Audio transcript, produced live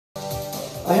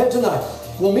Ahead tonight,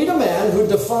 we'll meet a man who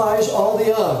defies all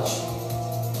the odds.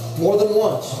 More than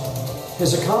once.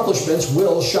 His accomplishments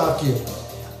will shock you.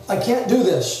 I can't do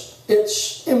this.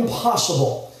 It's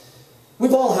impossible.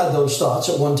 We've all had those thoughts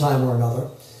at one time or another.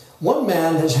 One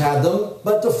man has had them,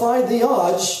 but defied the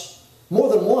odds more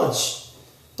than once.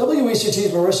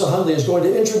 WECT's Marissa Hundley is going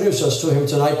to introduce us to him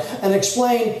tonight and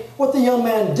explain what the young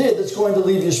man did that's going to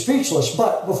leave you speechless.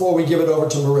 But before we give it over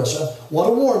to Marissa, I want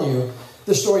to warn you,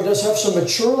 this story does have some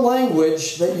mature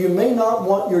language that you may not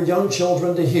want your young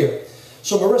children to hear.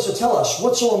 So Marissa, tell us,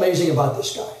 what's so amazing about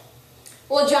this guy?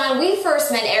 Well, John, we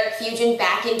first met Eric Fugunt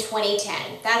back in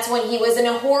 2010. That's when he was in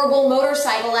a horrible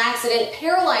motorcycle accident,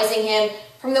 paralyzing him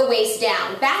from the waist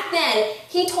down. Back then,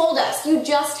 he told us, you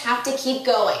just have to keep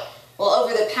going. Well,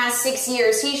 over the past 6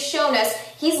 years, he's shown us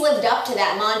he's lived up to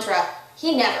that mantra.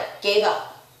 He never gave up.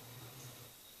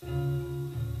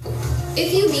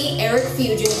 If you meet Eric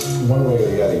Fugunt, one way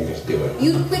or the other, you just do it.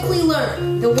 You'd quickly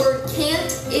learn the word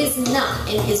can't is not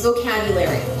in his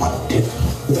vocabulary.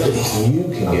 You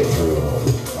can get through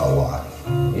a lot.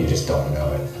 You just don't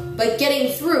know it. But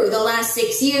getting through the last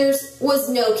 6 years was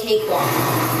no cakewalk.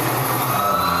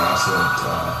 Accident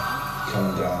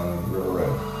coming down River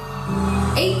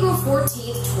Road. April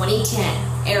 14th,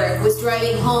 2010. Eric was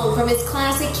driving home from his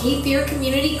class at Cape Fear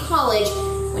Community College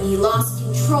when he lost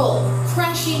control,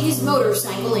 crashing his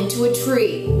motorcycle into a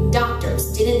tree.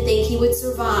 Doctors didn't think he would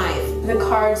survive. The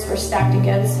cards were stacked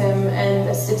against him, and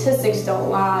the statistics don't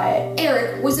lie.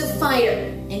 Eric was a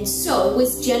fighter, and so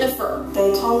was Jennifer.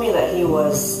 They told me that he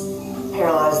was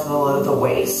paralyzed below the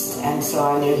waist, and so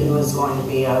I knew he was going to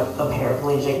be a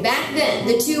paraplegic. Back then,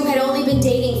 the two had only been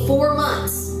dating 4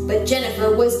 months, but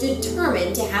Jennifer was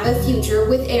determined to have a future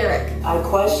with Eric. I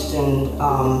questioned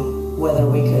whether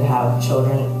we could have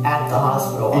children at the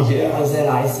hospital. Yeah. He was in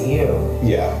ICU.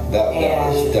 Yeah, that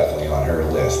was definitely on her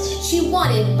list. She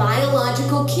wanted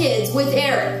biological kids with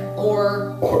Eric,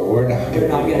 or we're we're not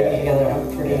not going to be together.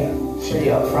 I'm pretty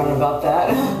upfront about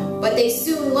that. But they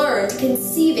soon learned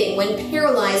conceiving when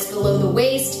paralyzed below the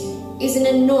waist is an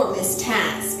enormous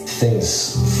task.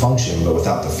 Things function, but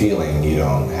without the feeling, you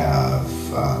don't have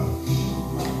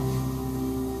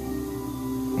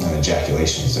an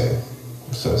ejaculation,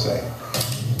 so to say.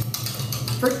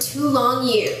 For 2 long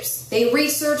years, they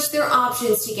researched their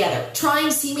options together,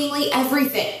 trying seemingly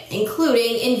everything,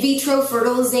 including in vitro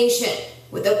fertilization,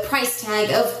 with a price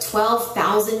tag of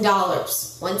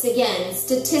 $12,000. Once again,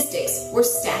 statistics were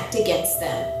stacked against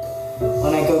them.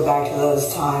 When I go back to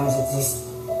those times, it just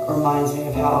reminds me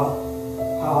of how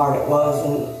hard it was,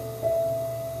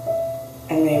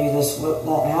 and maybe this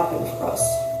won't happen for us.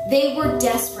 They were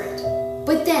desperate.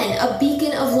 But then a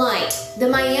beacon of light, the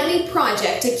Miami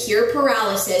Project to Cure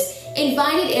Paralysis,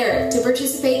 invited Eric to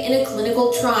participate in a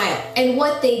clinical trial. And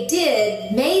what they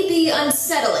did may be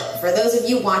unsettling for those of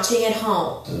you watching at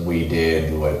home. We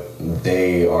did what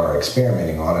they are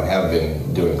experimenting on and have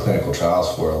been doing clinical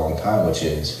trials for a long time, which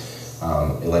is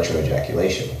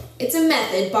electroejaculation. It's a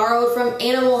method borrowed from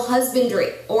animal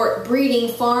husbandry or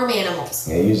breeding farm animals.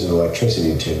 It uses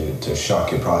electricity to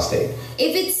shock your prostate.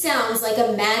 If it sounds like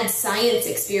a mad science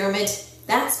experiment,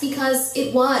 that's because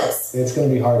it was. It's going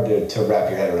to be hard to wrap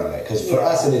your head around that, because for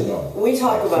us it is normal. We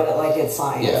talk about it like it's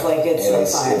science, like it's a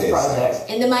science project.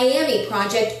 And the Miami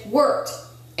Project worked.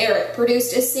 Eric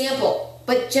produced a sample,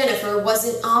 but Jennifer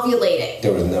wasn't ovulating.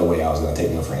 There was no way I was going to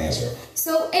take no for an answer.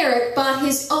 So Eric bought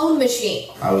his own machine.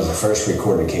 I was the first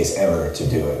recorded case ever to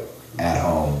do it at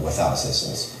home without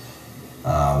assistance.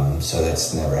 So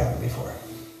that's never happened before.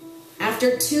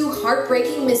 After 2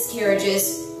 heartbreaking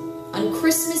miscarriages, on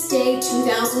Christmas Day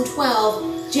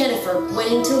 2012, Jennifer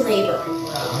went into labor.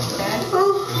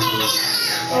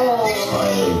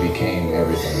 Finally became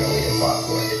everything that we had fought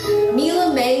for.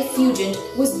 Mila Mae Fugunt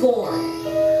was born.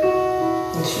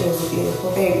 And she was a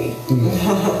beautiful baby.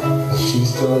 She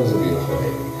still is a beautiful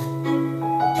baby.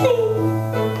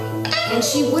 And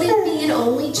she wouldn't be an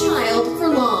only child for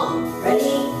long.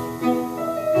 Ready?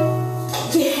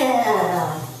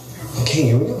 Yeah! Okay,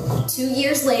 here we go. 2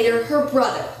 years later, her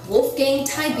brother, Wolfgang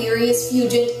Tiberius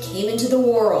Fugunt, came into the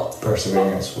world.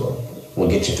 Perseverance will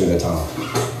get you through the tunnel.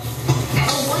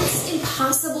 A once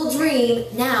impossible dream,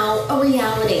 now a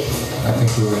reality. I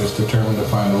think we were just determined to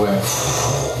find a way.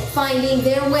 Finding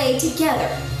their way together,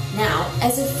 now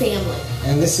as a family.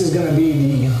 And this is going to be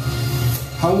the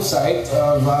home site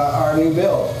of our new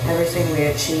build. Everything we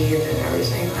achieved and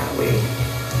everything that we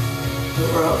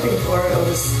were hoping for,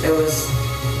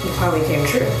 it finally came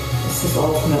true. This is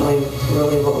ultimately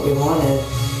really what we wanted.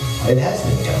 It has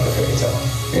been kind of a fairy tale,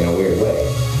 in a weird way.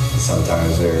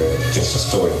 Sometimes they're just a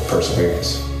story of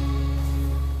perseverance.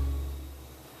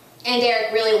 And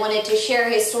Eric really wanted to share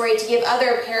his story to give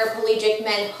other paraplegic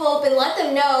men hope and let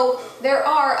them know there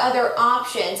are other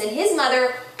options. And his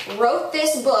mother wrote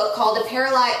this book called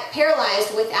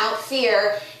Paralyzed Without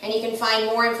Fear, and you can find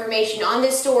more information on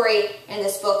this story and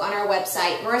this book on our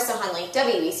website. Marissa Hunley,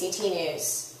 WECT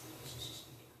News.